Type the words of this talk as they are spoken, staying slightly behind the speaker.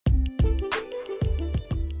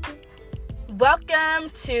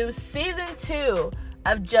Welcome to season 2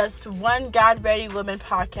 of Just One God Ready Woman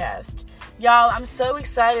podcast. Y'all, I'm so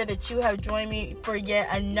excited that you have joined me for yet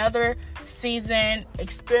another season,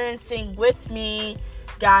 experiencing with me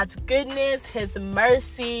God's goodness, His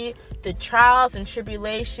mercy, the trials and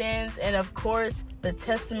tribulations, and of course, the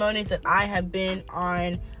testimonies that I have been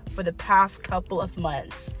on for the past couple of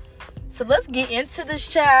months. So let's get into this,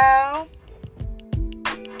 child.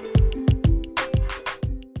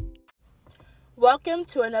 Welcome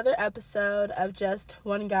to another episode of Just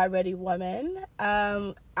One God Ready Woman.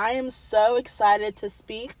 I am so excited to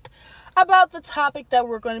speak about the topic that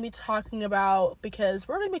we're going to be talking about, because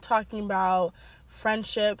we're going to be talking about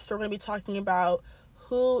friendships. We're going to be talking about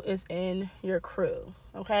who is in your crew,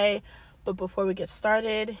 okay? But before we get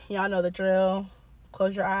started, y'all know the drill.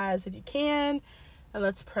 Close your eyes if you can, and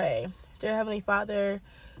let's pray. Dear Heavenly Father,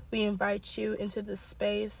 we invite you into this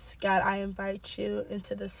space. God, I invite you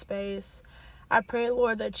into this space. I pray,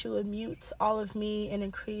 Lord, that you would mute all of me and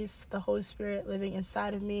increase the Holy Spirit living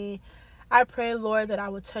inside of me. I pray, Lord, that I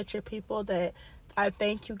would touch your people, that I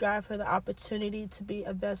thank you, God, for the opportunity to be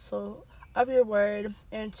a vessel of your word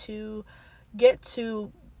and to get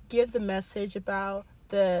to give the message about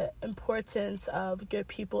the importance of good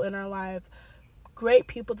people in our life, great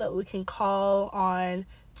people that we can call on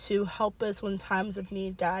to help us when times of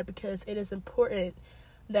need, God, because it is important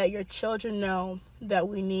that your children know that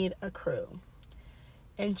we need a crew.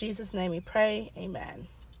 In Jesus' name we pray, amen.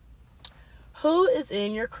 Who is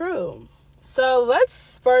in your crew? So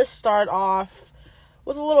let's first start off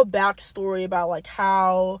with a little backstory about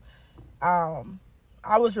how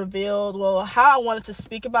I was revealed, how I wanted to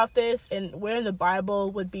speak about this, and where in the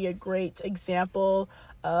Bible would be a great example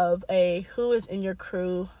of a who is in your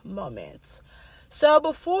crew moment. So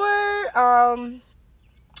before, I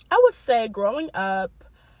would say growing up,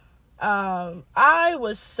 I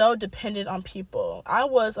was so dependent on people. I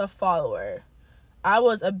was a follower. I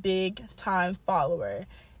was a big time follower.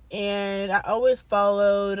 And I always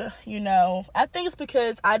followed, I think it's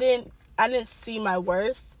because I didn't see my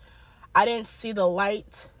worth. I didn't see the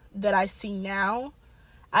light that I see now.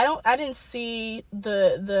 I didn't see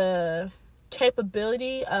the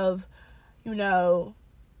capability of,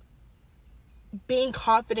 being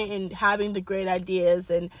confident in having the great ideas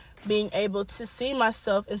and being able to see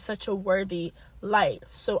myself in such a worthy light.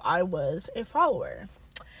 So I was a follower.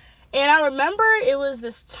 And I remember it was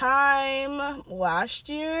this time last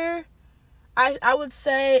year. I would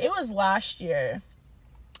say it was last year.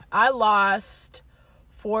 I lost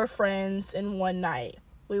 4 friends in one night.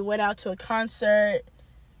 We went out to a concert.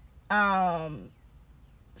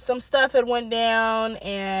 Some stuff had went down,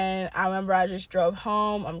 and I remember I just drove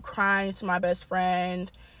home. I'm crying to my best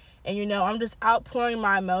friend, and I'm just outpouring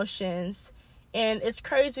my emotions. And it's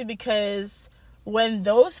crazy because when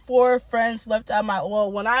those 4 friends when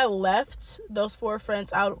I left those 4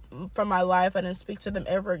 friends out from my life, I didn't speak to them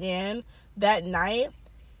ever again. That night,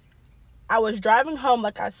 I was driving home.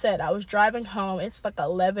 Like I said, I was driving home. It's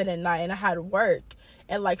 11 at night, and I had work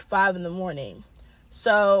at 5 in the morning.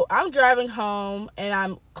 So I'm driving home, and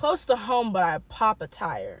I'm close to home, but I pop a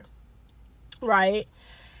tire, right?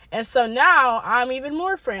 And so now I'm even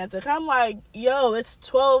more frantic. I'm like, yo, it's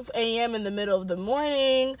 12 a.m. in the middle of the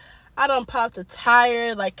morning. I done popped a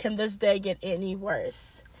tire. Can this day get any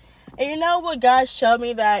worse? And you know what God showed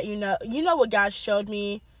me that, what God showed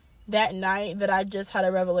me that night that I just had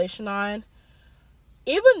a revelation on?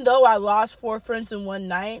 Even though I lost 4 friends in one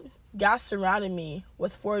night, God surrounded me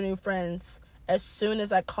with 4 new friends as soon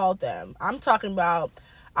as I called them. I'm talking about,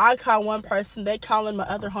 I call one person, they calling my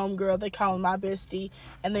other homegirl, they calling my bestie,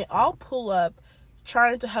 and they all pull up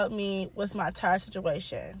trying to help me with my tire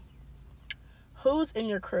situation. Who's in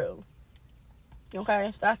your crew?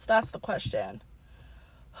 Okay, that's the question.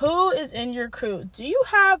 Who is in your crew? Do you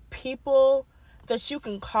have people that you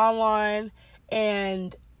can call on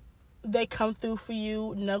and they come through for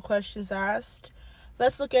you, no questions asked?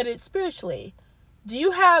 Let's look at it spiritually. Do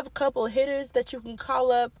you have a couple of hitters that you can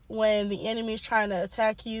call up when the enemy is trying to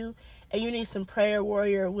attack you and you need some prayer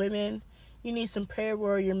warrior women, you need some prayer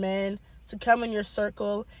warrior men to come in your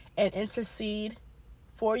circle and intercede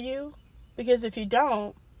for you? Because if you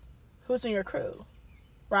don't, who's in your crew,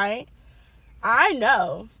 right? I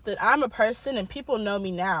know that I'm a person, and people know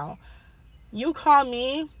me now. You call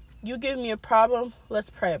me, you give me a problem,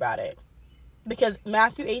 let's pray about it. Because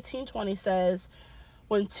Matthew 18:20 says,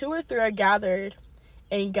 when 2 or 3 are gathered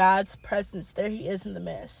in God's presence, there he is in the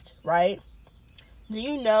midst, right? Do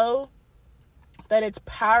you know that it's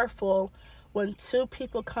powerful when 2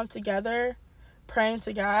 people come together praying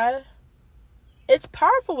to God? It's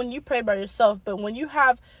powerful when you pray by yourself, but when you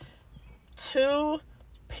have 2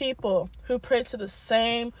 people who pray to the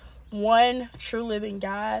same one true living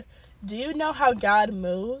God, do you know how God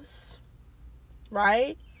moves?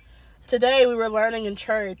 Right? Today we were learning in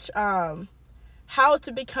church how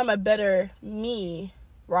to become a better me,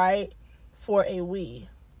 right? For a we.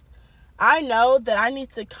 I know that I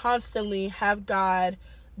need to constantly have God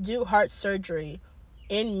do heart surgery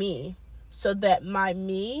in me so that my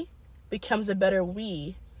me becomes a better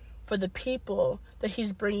we for the people that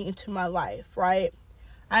he's bringing into my life, right?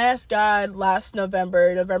 I asked God last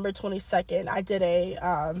November 22nd, I did a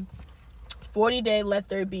 40-day Let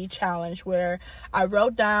There Be challenge where I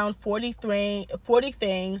wrote down 40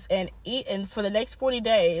 things and for the next 40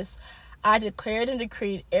 days, I declared and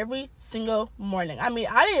decreed every single morning. I mean,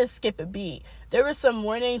 I didn't skip a beat. There were some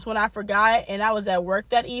mornings when I forgot and I was at work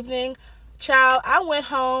that evening. Child, I went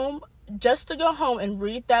home just to go home and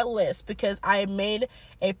read that list because I had made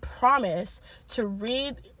a promise to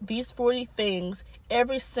read these 40 things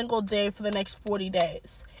every single day for the next 40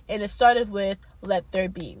 days. And it started with let there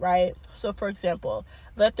be, right? So, for example,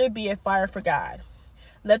 let there be a fire for God.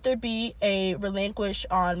 Let there be a relinquish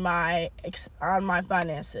on my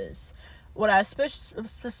finances. What I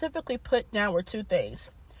specifically put down were two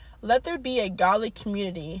things. Let there be a godly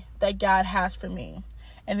community that God has for me.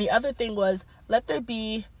 And the other thing was, let there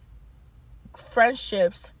be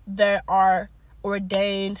friendships that are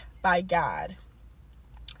ordained by God.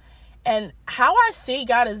 And how I see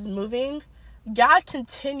God is moving, God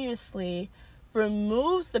continuously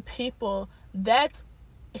removes the people that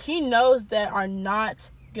he knows that are not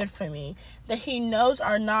good for me, that he knows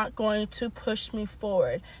are not going to push me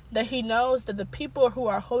forward, that he knows that the people who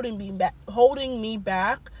are holding me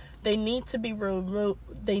back, they need to be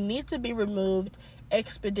removed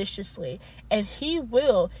expeditiously. And he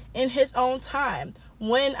will in his own time,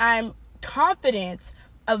 when I'm confident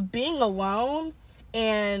of being alone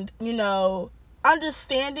and,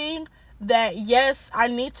 understanding that, yes, I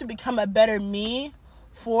need to become a better me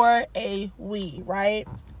for a we, right?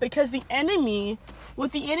 Because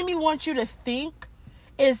what the enemy wants you to think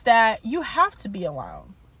is that you have to be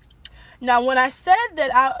alone. Now, when I said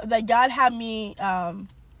that God had me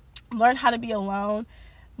learn how to be alone,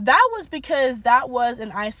 that was because that was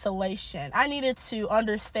in isolation. I needed to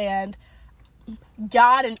understand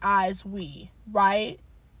God and I's we, right?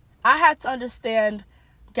 I had to understand,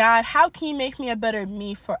 God, how can you make me a better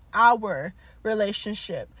me for our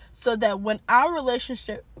relationship, so that when our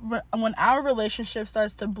relationship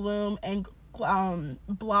starts to bloom and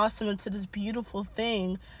blossom into this beautiful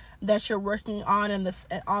thing that you're working on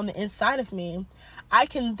on the inside of me, I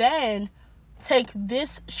can then take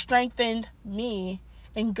this strengthened me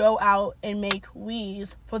and go out and make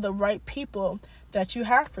we's for the right people that you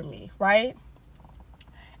have for me, right?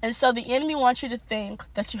 And so the enemy wants you to think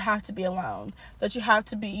that you have to be alone, that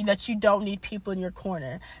you don't need people in your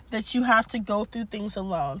corner, that you have to go through things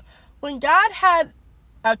alone. When God had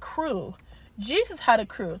a crew, Jesus had a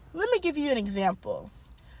crew. Let me give you an example.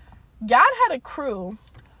 God had a crew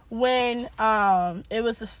when it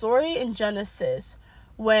was a story in Genesis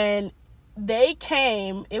when they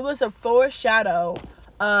came. It was a foreshadow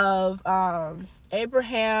of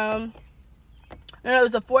Abraham. No, it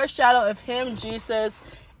was a foreshadow of him, Jesus,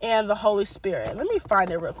 and the Holy Spirit. Let me find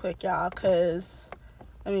it real quick, y'all, because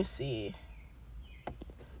let me see.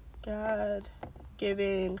 God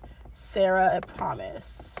giving Sarah a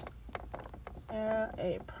promise.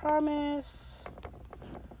 A promise.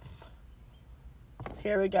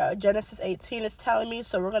 Here we go. Genesis 18 is telling me,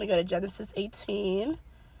 so we're going to go to Genesis 18.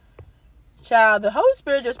 Child, the Holy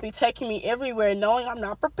Spirit just be taking me everywhere knowing I'm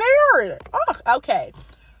not prepared. Oh, okay.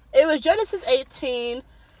 It was Genesis 18,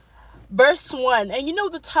 verse 1. And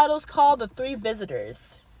the title's called The Three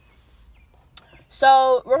Visitors.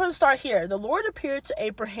 So we're going to start here. The Lord appeared to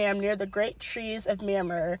Abraham near the great trees of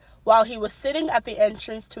Mamre while he was sitting at the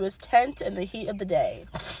entrance to his tent in the heat of the day.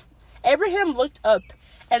 Abraham looked up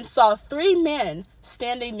and saw 3 men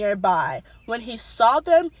standing nearby. When he saw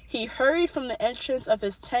them, he hurried from the entrance of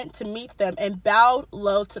his tent to meet them and bowed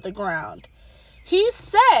low to the ground.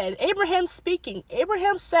 Abraham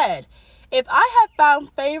said, "If I have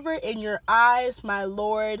found favor in your eyes, my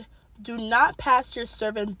Lord, do not pass your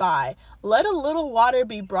servant by. Let a little water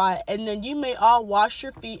be brought, and then you may all wash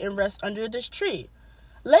your feet and rest under this tree.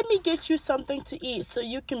 Let me get you something to eat so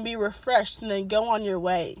you can be refreshed and then go on your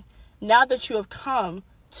way, now that you have come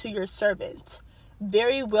to your servant."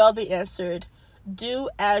 "Very well," they answered. "Do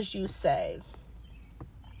as you say."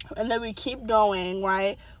 And then we keep going,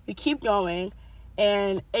 right? We keep going.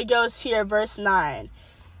 And it goes here, verse 9.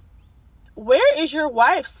 "Where is your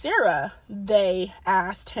wife, Sarah?" they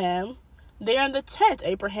asked him. "They are in the tent,"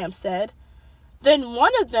 Abraham said. Then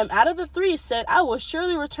one of them out of the three said, I will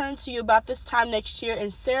surely return to you about this time next year,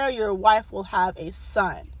 and Sarah, your wife, will have a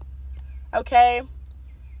son. Okay?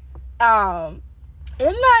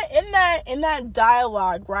 In that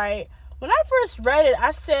dialogue, right? When I first read it,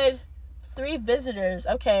 I said 3 visitors.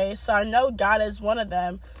 Okay, so I know God is one of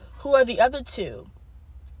them. Who are the other 2?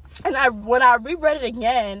 And when I reread it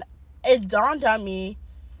again, it dawned on me,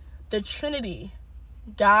 the Trinity,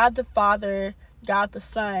 God the Father, God the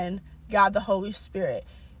Son, God the Holy Spirit.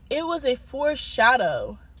 It was a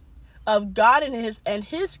foreshadow of God and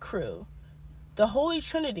his crew, the Holy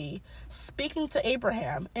Trinity, speaking to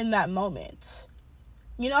Abraham in that moment.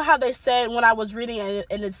 You know how they said, when I was reading it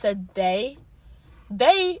and it said they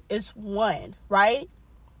is one, right?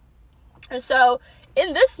 And so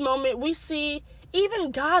in this moment, we see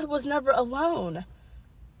even God was never alone.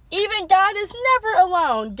 Even God is never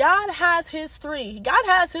alone. God has his 3. God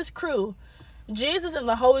has his crew. Jesus and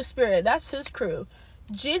the Holy Spirit, that's his crew.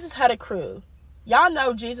 Jesus had a crew. Y'all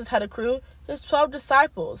know Jesus had a crew. His 12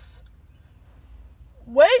 disciples.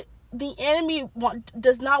 What the enemy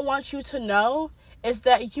does not want you to know is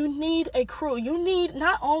that you need a crew. You need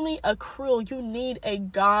not only a crew, you need a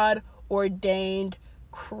God-ordained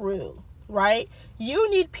crew, right?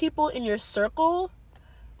 You need people in your circle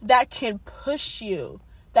that can push you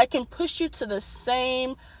to the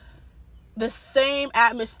same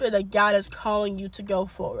atmosphere that God is calling you to go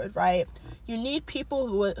forward, right? You need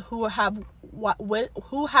people who have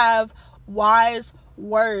wise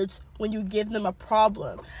words when you give them a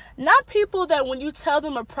problem. Not people that when you tell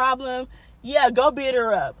them a problem, yeah, go beat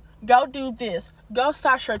her up, go do this, go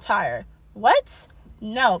slash her tire. What?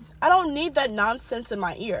 No, I don't need that nonsense in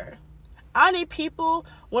my ear. I need people,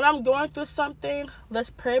 when I'm going through something, let's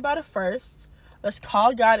pray about it first. Let's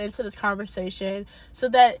call God into this conversation so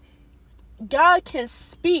that God can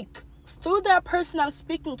speak through that person I'm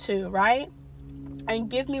speaking to, right? And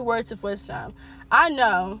give me words of wisdom. I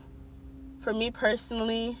know, for me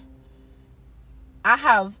personally, I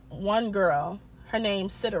have one girl. Her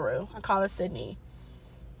name's Sidaru. I call her Sydney.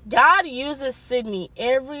 God uses Sydney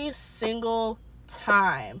every single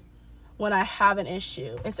time when I have an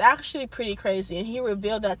issue. It's actually pretty crazy. And he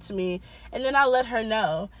revealed that to me. And then I let her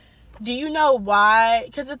know. Do you know why?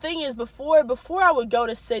 Because the thing is, before I would go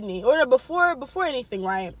to Sydney, or before anything,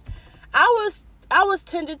 right? I was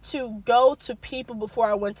tended to go to people before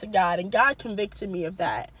I went to God, and God convicted me of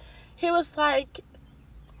that. He was like,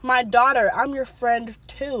 my daughter, I'm your friend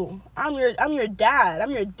too. I'm your dad. I'm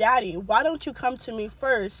your daddy. Why don't you come to me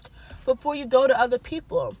first before you go to other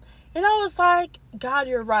people? And I was like, God,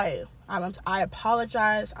 you're right. I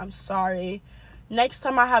apologize. I'm sorry. Next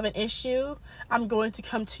time I have an issue, I'm going to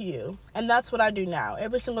come to you. And that's what I do now.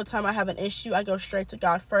 Every single time I have an issue, I go straight to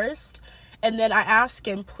God first. And then I ask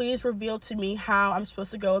him, please reveal to me how I'm supposed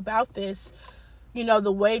to go about this. You know,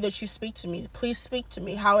 the way that you speak to me. Please speak to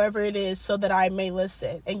me, however it is, so that I may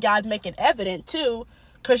listen. And God make it evident, too,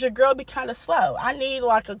 because your girl be kind of slow. I need,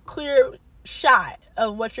 like, a clear shot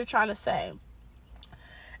of what you're trying to say.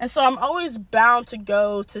 And so I'm always bound to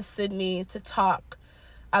go to Sydney to talk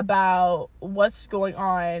about what's going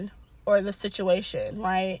on or the situation,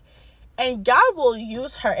 right? And God will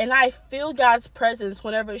use her. And I feel God's presence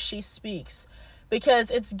whenever she speaks.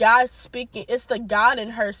 Because it's God speaking. It's the God in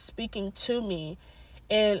her speaking to me.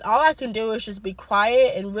 And all I can do is just be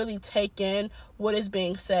quiet and really take in what is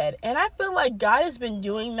being said. And I feel like God has been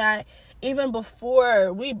doing that even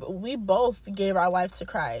before we both gave our life to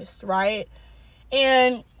Christ, right?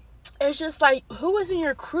 And it's just like, who is in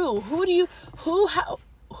your crew? Who do you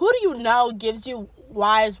know gives you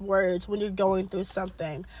wise words when you're going through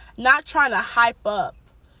something? Not trying to hype up,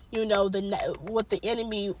 you know, what the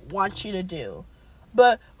enemy wants you to do.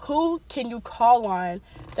 But who can you call on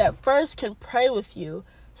that first can pray with you,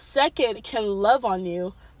 second can love on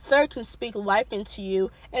you, third can speak life into you,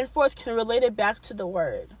 and fourth can relate it back to the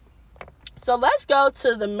word? So let's go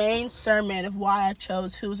to the main sermon of why I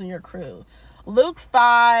chose who's in your crew. Luke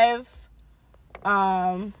 5,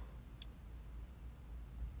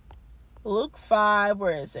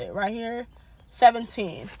 where is it? Right here.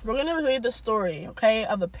 17. We're going to read the story, okay,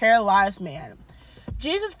 of a paralyzed man.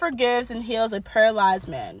 Jesus forgives and heals a paralyzed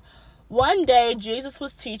man. One day, Jesus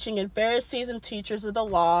was teaching, and Pharisees and teachers of the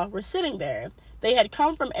law were sitting there. They had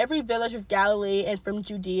come from every village of Galilee and from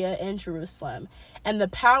Judea and Jerusalem, and the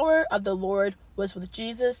power of the Lord was with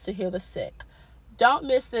Jesus to heal the sick. Don't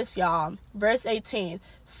miss this, y'all. Verse 18.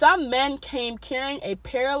 Some men came carrying a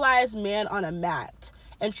paralyzed man on a mat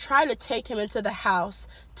and tried to take him into the house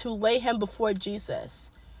to lay him before Jesus.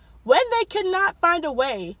 When they could not find a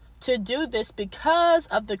way to do this because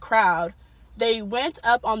of the crowd, they went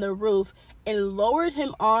up on the roof and lowered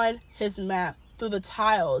him on his mat through the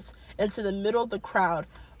tiles into the middle of the crowd,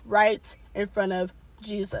 right in front of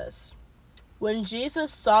Jesus. When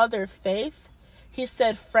Jesus saw their faith, he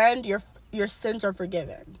said, "Friend, your sins are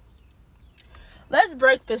forgiven." Let's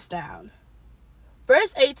break this down.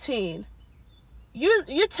 Verse 18,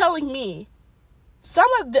 you're telling me so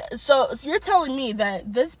you're telling me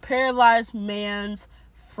that this paralyzed man's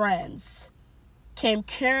friends came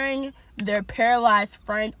carrying their paralyzed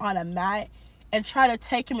friend on a mat and tried to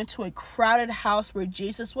take him into a crowded house where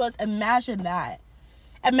Jesus was? Imagine that.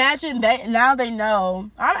 Imagine that now they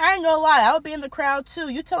know. I ain't gonna lie, I would be in the crowd too.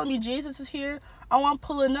 You telling me Jesus is here? Oh, I'm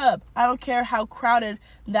pulling up. I don't care how crowded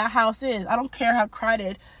that house is. I don't care how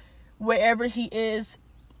crowded wherever he is.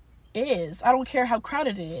 I don't care how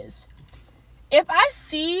crowded it is. If I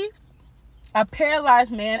see a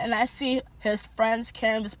paralyzed man and I see his friends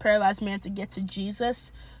carrying this paralyzed man to get to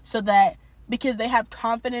Jesus, because they have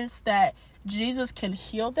confidence that Jesus can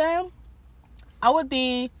heal them, my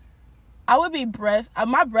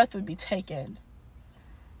breath would be taken.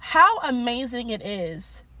 How amazing it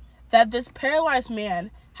is that this paralyzed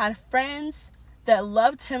man had friends that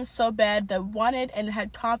loved him so bad, that wanted and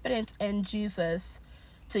had confidence in Jesus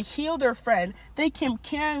to heal their friend. They came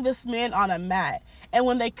carrying this man on a mat. And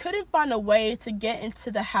when they couldn't find a way to get into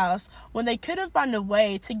the house, when they couldn't find a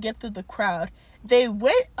way to get through the crowd, they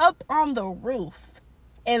went up on the roof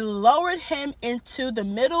and lowered him into the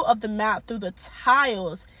middle of the mat through the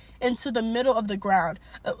tiles, into the middle of the crowd.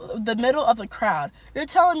 You're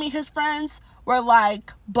telling me his friends were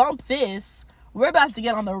like, bump this, we're about to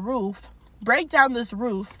get on the roof, break down this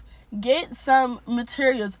roof, get some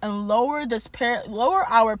materials, and lower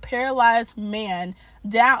our paralyzed man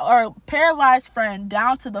down, or paralyzed friend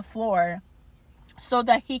down to the floor, so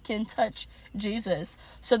that he can touch Jesus,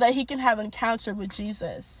 so that he can have an encounter with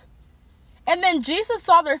Jesus. And then Jesus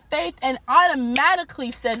saw their faith and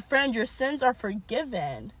automatically said, "Friend, your sins are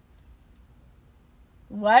forgiven."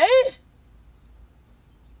 What?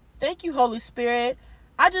 Thank you, Holy Spirit.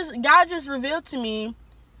 God just revealed to me,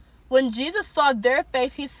 when Jesus saw their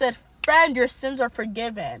faith, he said, "Friend, your sins are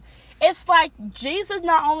forgiven." It's like Jesus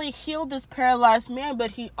not only healed this paralyzed man,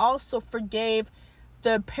 but he also forgave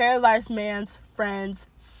the paralyzed man's friend's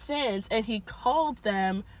sins, and he called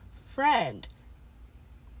them friend.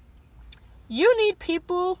 You need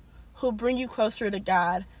people who bring you closer to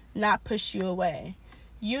God, not push you away.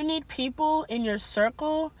 You need people in your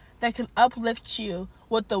circle that can uplift you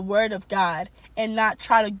with the word of God and not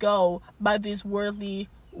try to go by these worldly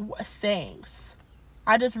sayings.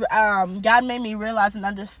 God made me realize and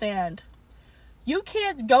understand, you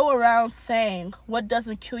can't go around saying what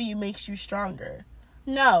doesn't kill you makes you stronger.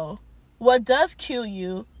 No, what does kill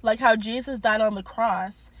you, like how Jesus died on the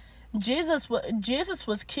cross, Jesus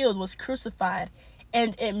was killed, was crucified,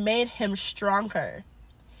 and it made him stronger.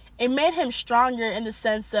 It made him stronger in the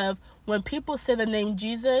sense of, when people say the name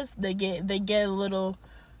Jesus, they get a little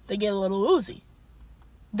woozy.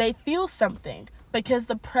 They feel something, because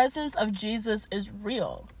the presence of Jesus is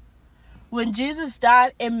real. When Jesus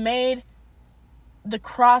died, it made the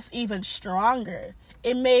cross even stronger.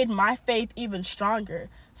 It made my faith even stronger.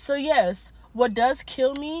 So yes, what does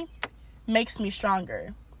kill me makes me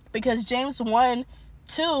stronger. Because James 1,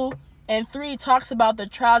 2, and 3 talks about the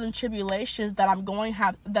trials and tribulations that I'm going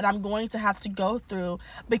to have to go through,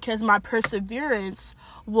 because my perseverance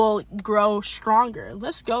will grow stronger.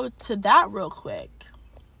 Let's go to that real quick.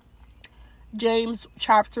 James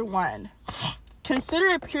chapter 1. Consider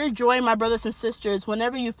it pure joy, my brothers and sisters,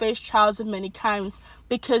 whenever you face trials of many kinds,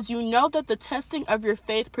 because you know that the testing of your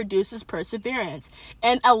faith produces perseverance.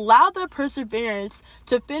 And allow the perseverance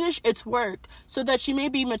to finish its work, so that you may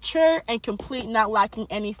be mature and complete, not lacking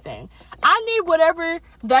anything. I need whatever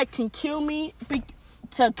that can kill me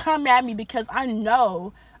to come at me, because I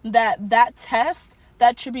know that test,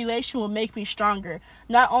 that tribulation will make me stronger,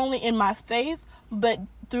 not only in my faith, but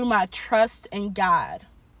through my trust in God.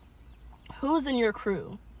 Who's in your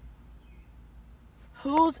crew?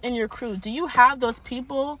 Who's in your crew? Do you have those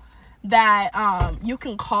people that you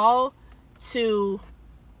can call to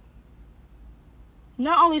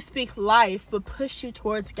not only speak life, but push you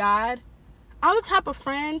towards God? I'm the type of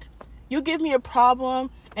friend, you give me a problem,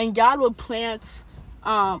 and God will plant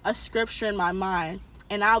a scripture in my mind,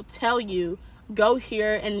 and I'll tell you, go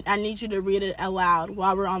here, and I need you to read it aloud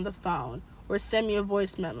while we're on the phone, or send me a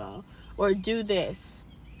voice memo, or do this.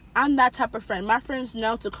 I'm that type of friend. My friends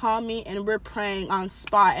know to call me, and we're praying on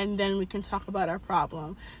spot, and then we can talk about our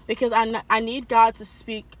problem. Because I need God to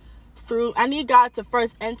speak through. I need God to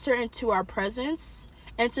first enter into our presence,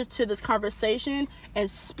 enter to this conversation,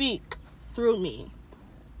 and speak through me,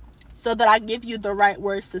 so that I give you the right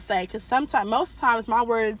words to say. Because most times my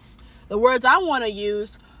words The words I want to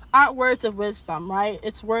use aren't words of wisdom, right?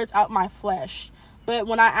 It's words out my flesh. But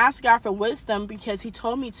when I ask God for wisdom, because he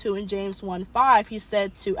told me to in James 1:5, he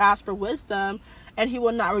said to ask for wisdom and he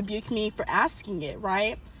will not rebuke me for asking it,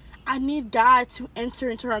 right? I need God to enter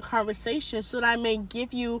into our conversation so that I may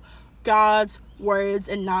give you God's words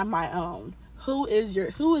and not my own. Who is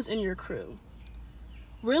in your crew?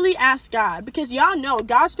 Really ask God, because y'all know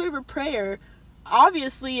God's favorite prayer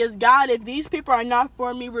obviously is, God, if these people are not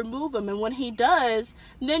for me, remove them. And when he does,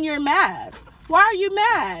 then you're mad. Why are you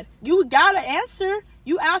mad? You got an answer.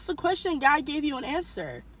 You asked the question, God gave you an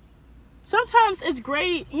answer. Sometimes it's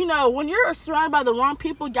great, when you're surrounded by the wrong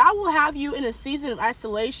people, God will have you in a season of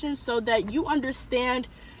isolation so that you understand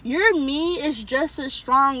your me is just as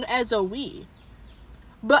strong as a we.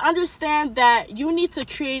 But understand that you need to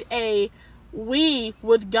create a we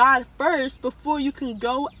with God first before you can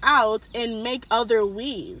go out and make other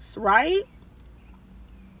we's, right?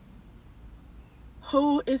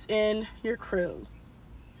 Who is in your crew?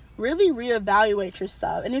 Really reevaluate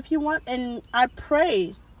yourself. And if you want, and I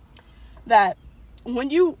pray that when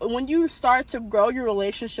you start to grow your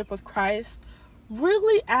relationship with Christ,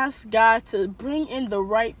 really ask God to bring in the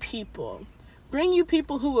right people. Bring you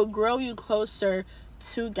people who will grow you closer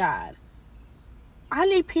to God. I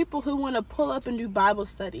need people who want to pull up and do Bible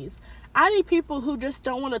studies. I need people who just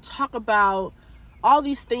don't want to talk about all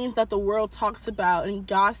these things that the world talks about and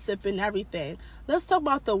gossip and everything. Let's talk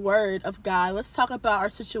about the word of God. Let's talk about our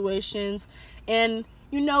situations. And,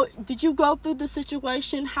 did you go through the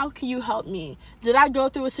situation? How can you help me? Did I go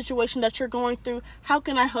through a situation that you're going through? How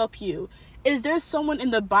can I help you? Is there someone in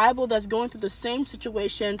the Bible that's going through the same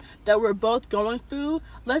situation that we're both going through?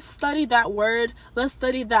 Let's study that word. Let's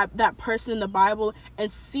study that person in the Bible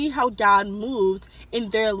and see how God moved in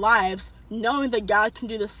their lives, knowing that God can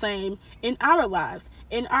do the same in our lives,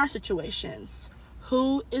 in our situations.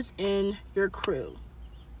 Who is in your crew?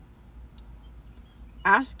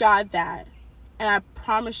 Ask God that. And I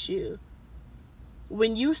promise you,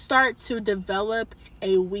 when you start to develop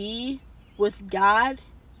a we with God,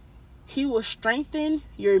 he will strengthen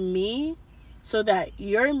your me so that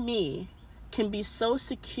your me can be so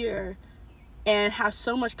secure and have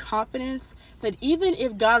so much confidence that even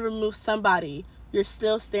if God removes somebody, you're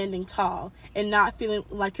still standing tall and not feeling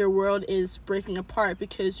like your world is breaking apart,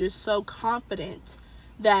 because you're so confident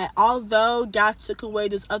that although God took away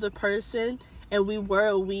this other person and we were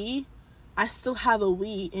a we, I still have a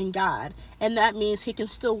we in God. And that means he can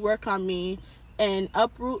still work on me and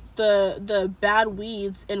uproot the bad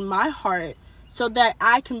weeds in my heart so that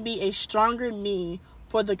I can be a stronger me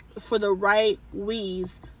for the right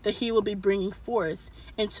weeds that he will be bringing forth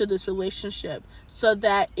into this relationship, so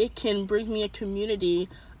that it can bring me a community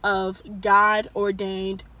of God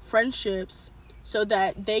ordained friendships, so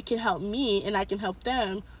that they can help me and I can help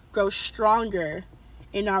them grow stronger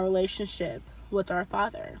in our relationship with our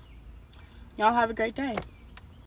Father. Y'all have a great day.